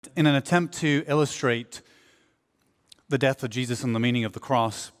In an attempt to illustrate the death of Jesus and the meaning of the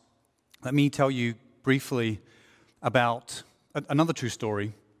cross, let me tell you briefly about another true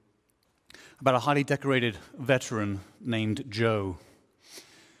story about a highly decorated veteran named Joe.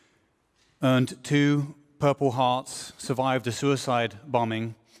 Earned 2 Purple Hearts, survived a suicide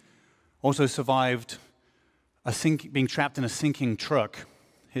bombing, also survived being trapped in a sinking truck.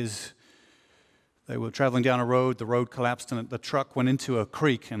 They were traveling down a road, the road collapsed, and the truck went into a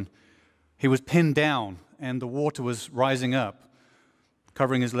creek, and he was pinned down, and the water was rising up,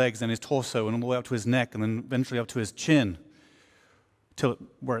 covering his legs and his torso, and all the way up to his neck, and then eventually up to his chin,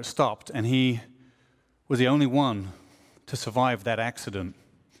 where it stopped. And he was the only one to survive that accident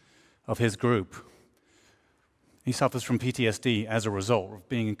of his group. He suffers from PTSD as a result of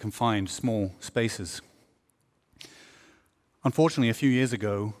being in confined small spaces. Unfortunately, a few years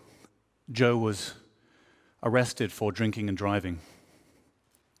ago, Joe was arrested for drinking and driving.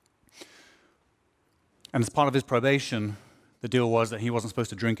 And as part of his probation, the deal was that he wasn't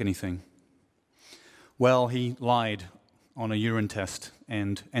supposed to drink anything. Well, he lied on a urine test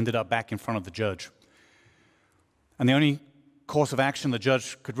and ended up back in front of the judge. And the only course of action the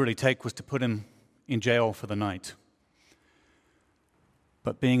judge could really take was to put him in jail for the night.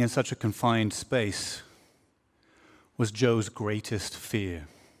 But being in such a confined space was Joe's greatest fear.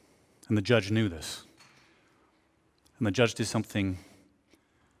 And the judge knew this. And the judge did something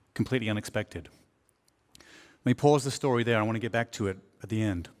completely unexpected. Let me pause the story there. I want to get back to it at the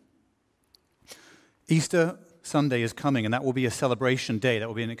end. Easter Sunday is coming, and that will be a celebration day. That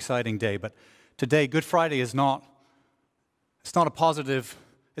will be an exciting day. But today, Good Friday is not a positive,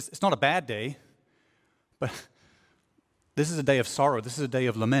 it's not a bad day, but this is a day of sorrow. This is a day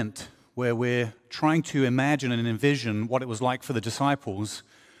of lament, where we're trying to imagine and envision what it was like for the disciples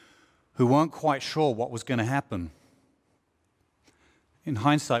who weren't quite sure what was going to happen. In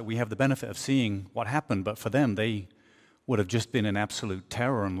hindsight, we have the benefit of seeing what happened, but for them, they would have just been in absolute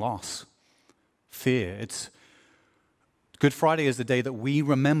terror and loss, fear. Good Friday is the day that we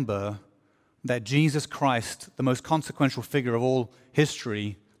remember that Jesus Christ, the most consequential figure of all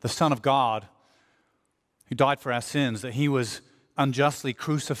history, the Son of God, who died for our sins, that he was unjustly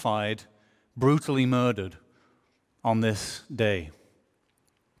crucified, brutally murdered on this day.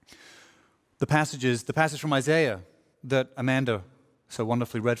 The passage from Isaiah that Amanda so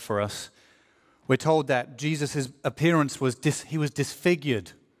wonderfully read for us, we're told that Jesus' appearance was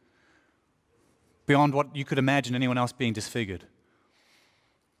disfigured beyond what you could imagine anyone else being disfigured.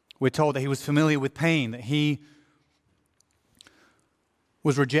 We're told that he was familiar with pain, that he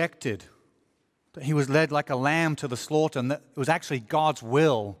was rejected, that he was led like a lamb to the slaughter, and that it was actually God's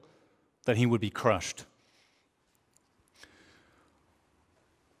will that he would be crushed.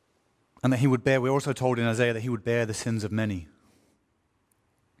 And that he would bear, we're also told in Isaiah that he would bear the sins of many.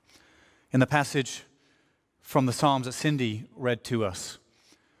 In the passage from the Psalms that Cindy read to us,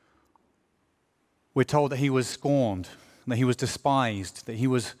 we're told that he was scorned, that he was despised, that he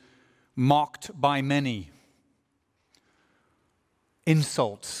was mocked by many.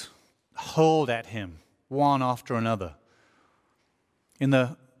 Insults hurled at him, one after another. In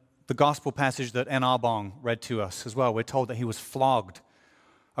the gospel passage that N. Arbong read to us as well, we're told that he was flogged,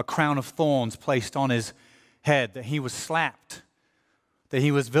 a crown of thorns placed on his head, that he was slapped, that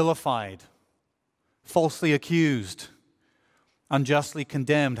he was vilified, falsely accused, unjustly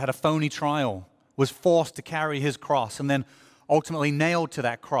condemned, had a phony trial, was forced to carry his cross, and then ultimately nailed to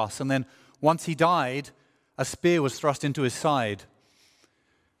that cross. And then once he died, a spear was thrust into his side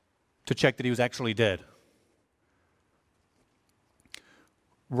to check that he was actually dead.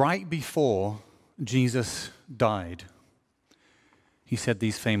 Right before Jesus died, he said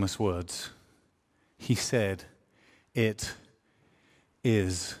these famous words. He said, "It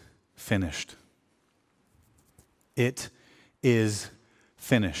is finished." It is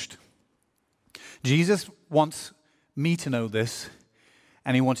finished. Jesus wants me to know this,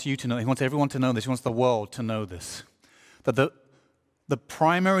 and he wants you to know. He wants everyone to know this. He wants the world to know this. That the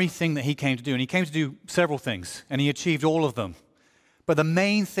primary thing that he came to do, and he came to do several things, and he achieved all of them. But the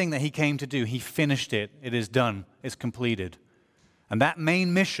main thing that he came to do, he finished it. It is done. It's completed. And that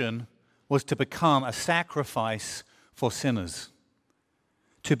main mission was to become a sacrifice for sinners.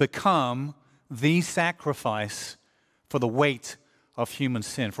 To become the sacrifice for the weight of human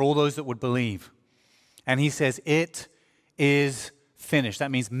sin, for all those that would believe. And he says, it is finished.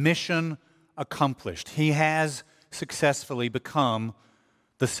 That means mission accomplished. He has successfully become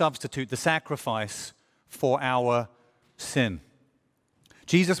the substitute, the sacrifice for our sin.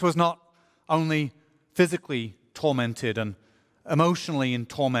 Jesus was not only physically tormented and emotionally in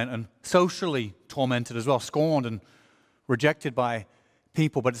torment and socially tormented as well, scorned and rejected by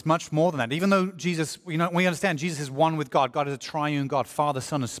people, but it's much more than that. Even though Jesus, we understand Jesus is one with God. God is a triune God, Father,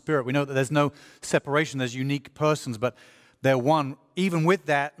 Son, and Spirit. We know that there's no separation. There's unique persons, but they're one. Even with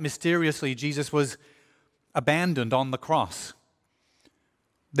that, mysteriously, Jesus was abandoned on the cross.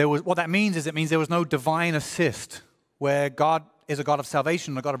 What that means is it means there was no divine assist where God is a God of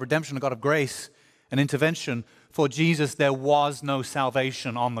salvation, a God of redemption, a God of grace and intervention. For Jesus, there was no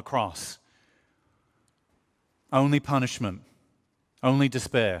salvation on the cross. Only punishment, only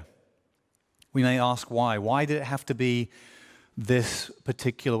despair. We may ask why. Why did it have to be this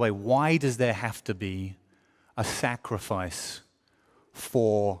particular way? Why does there have to be a sacrifice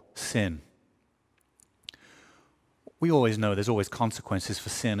for sin? We always know there's always consequences for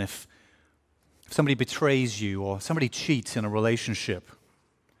sin. If somebody betrays you or somebody cheats in a relationship,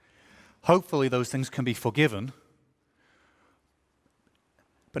 hopefully those things can be forgiven.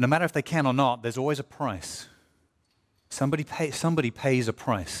 But no matter if they can or not, there's always a price. Somebody pays a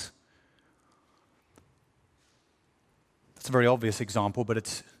price. That's a very obvious example, but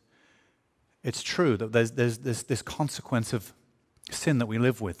it's true that there's this consequence of sin that we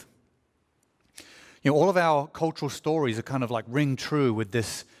live with. All of our cultural stories are kind of like ring true with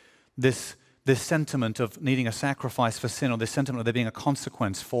this sentiment of needing a sacrifice for sin, or this sentiment of there being a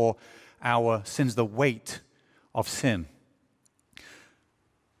consequence for our sins, the weight of sin.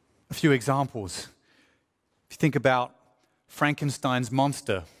 A few examples. If you think about Frankenstein's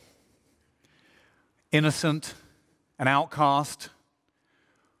monster, innocent, an outcast,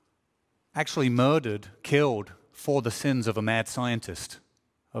 actually murdered, killed for the sins of a mad scientist,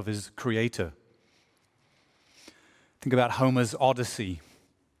 of his creator. Think about Homer's Odyssey.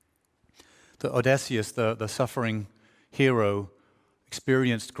 The Odysseus, the suffering hero,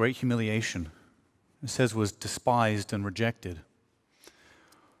 experienced great humiliation. It says was despised and rejected.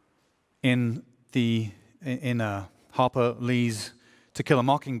 In Harper Lee's To Kill a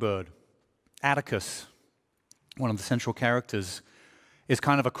Mockingbird, Atticus, one of the central characters, is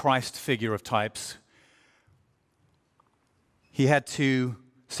kind of a Christ figure of types. He had to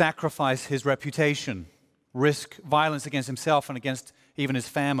sacrifice his reputation, risk violence against himself and against even his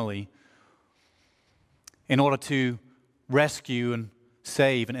family in order to rescue and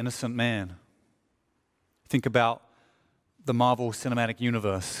save an innocent man. Think about the Marvel Cinematic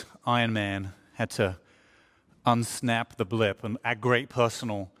Universe. Iron Man had to unsnap the blip and at great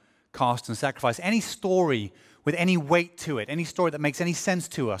personal cost and sacrifice. Any story with any weight to it, any story that makes any sense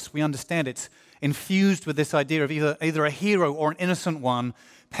to us, we understand it's infused with this idea of either a hero or an innocent one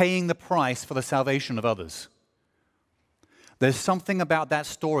paying the price for the salvation of others. There's something about that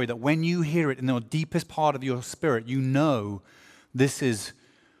story that when you hear it in the deepest part of your spirit, you know this is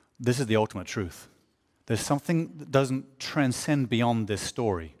the ultimate truth. There's something that doesn't transcend beyond this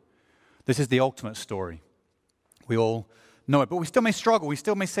story. This is the ultimate story. We all know it, but we still may struggle. We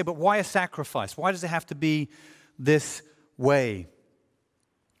still may say, but why a sacrifice? Why does it have to be this way?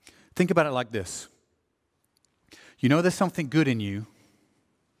 Think about it like this. You know there's something good in you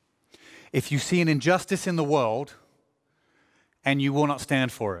if you see an injustice in the world and you will not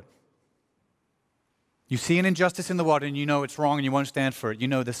stand for it. You see an injustice in the world and you know it's wrong and you won't stand for it. You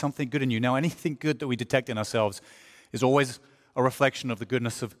know there's something good in you. Now, anything good that we detect in ourselves is always a reflection of the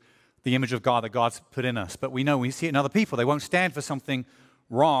goodness of the image of God that God's put in us. But we know we see it in other people. They won't stand for something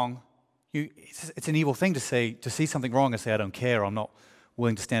wrong. It's an evil thing to see something wrong and say, I don't care, I'm not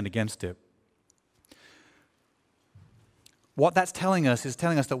willing to stand against it. What that's telling us is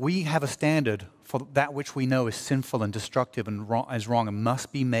telling us that we have a standard for that which we know is sinful and destructive and wrong and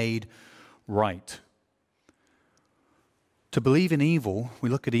must be made right. To believe in evil, we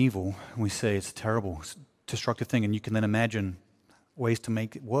look at evil and we say it's a terrible, destructive thing, and you can then imagine ways to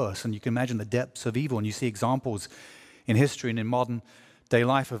make it worse, and you can imagine the depths of evil, and you see examples in history and in modern day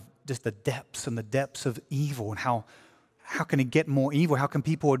life of just the depths and the depths of evil, and how can it get more evil? How can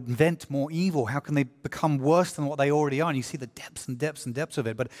people invent more evil? How can they become worse than what they already are? And you see the depths and depths and depths of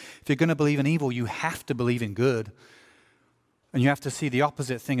it. But if you're going to believe in evil, you have to believe in good. And you have to see the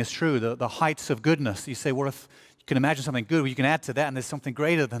opposite thing as true, the heights of goodness. You say, well, if you can imagine something good, well, you can add to that, and there's something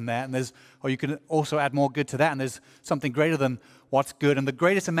greater than that. Or you can also add more good to that, and there's something greater than what's good. And the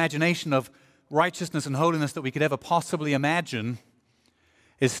greatest imagination of righteousness and holiness that we could ever possibly imagine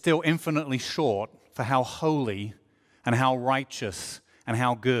is still infinitely short for how holy and how righteous and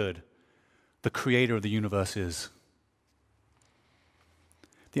how good the creator of the universe is.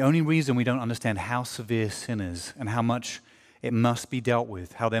 The only reason we don't understand how severe sin is and how much it must be dealt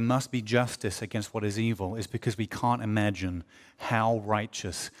with, how there must be justice against what is evil, is because we can't imagine how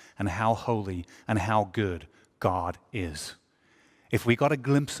righteous and how holy and how good God is. If we got a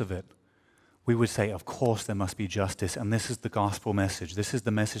glimpse of it, we would say, of course there must be justice. And this is the gospel message. This is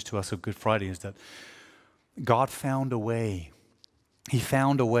the message to us of Good Friday, is that God found a way. He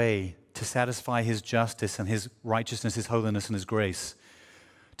found a way to satisfy his justice and his righteousness, his holiness and his grace,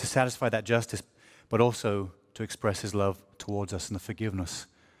 to satisfy that justice, but also to express his love towards us and the forgiveness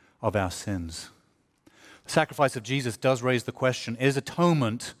of our sins. The sacrifice of Jesus does raise the question, is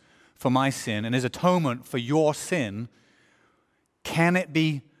atonement for my sin and is atonement for your sin, can it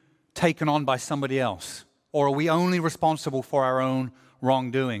be taken on by somebody else? Or are we only responsible for our own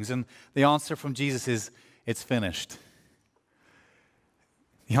wrongdoings? And the answer from Jesus is, it's finished.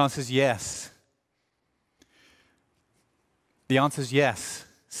 The answer is yes. The answer is yes.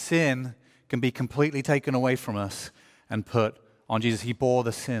 Sin can be completely taken away from us and put on Jesus. He bore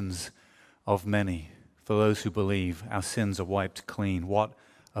the sins of many. For those who believe, our sins are wiped clean. What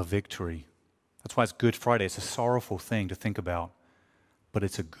a victory. That's why it's Good Friday. It's a sorrowful thing to think about, but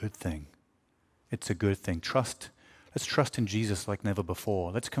it's a good thing. It's a good thing. Let's trust in Jesus like never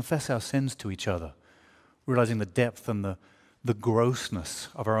before. Let's confess our sins to each other, realizing the depth and the grossness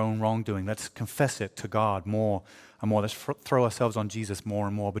of our own wrongdoing. Let's confess it to God more and more. Let's throw ourselves on Jesus more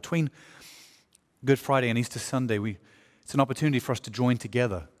and more. Between Good Friday and Easter Sunday, it's an opportunity for us to join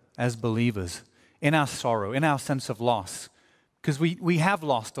together as believers in our sorrow, in our sense of loss, because we have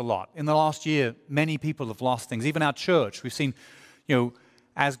lost a lot. In the last year, many people have lost things. Even our church, we've seen,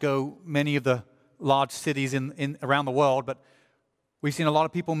 as go many of the large cities in around the world, but we've seen a lot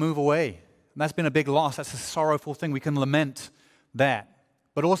of people move away. And that's been a big loss. That's a sorrowful thing. We can lament that.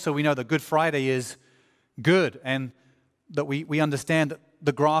 But also we know that Good Friday is good, and that we understand that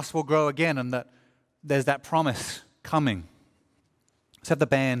the grass will grow again and that there's that promise coming. Let's have the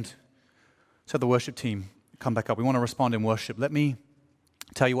band, let's have the worship team come back up. We want to respond in worship. Let me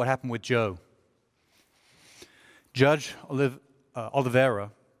tell you what happened with Joe. Judge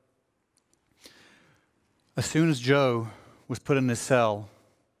Oliveira, as soon as Joe was put in his cell,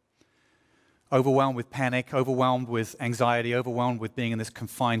 overwhelmed with panic, overwhelmed with anxiety, overwhelmed with being in this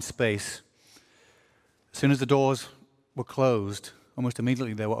confined space, as soon as the doors were closed, almost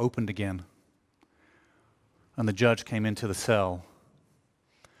immediately they were opened again. And the judge came into the cell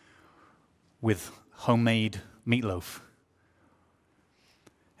with homemade meatloaf.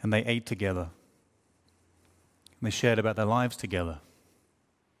 And they ate together. And they shared about their lives together.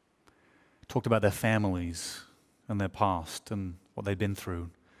 Talked about their families and their past and what they'd been through.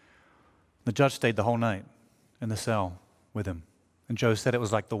 The judge stayed the whole night in the cell with him. And Joe said it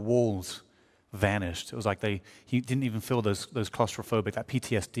was like the walls vanished. It was like he didn't even feel those claustrophobic, that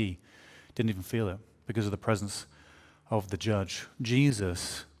PTSD, didn't even feel it because of the presence of the judge.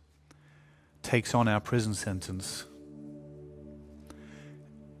 Jesus takes on our prison sentence.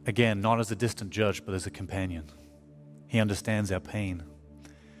 Again, not as a distant judge, but as a companion. He understands our pain.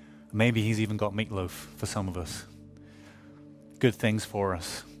 Maybe he's even got meatloaf for some of us. Good things for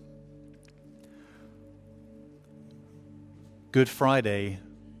us. Good Friday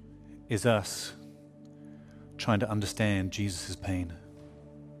is us trying to understand Jesus' pain.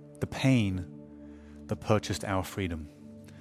 The pain that purchased our freedom.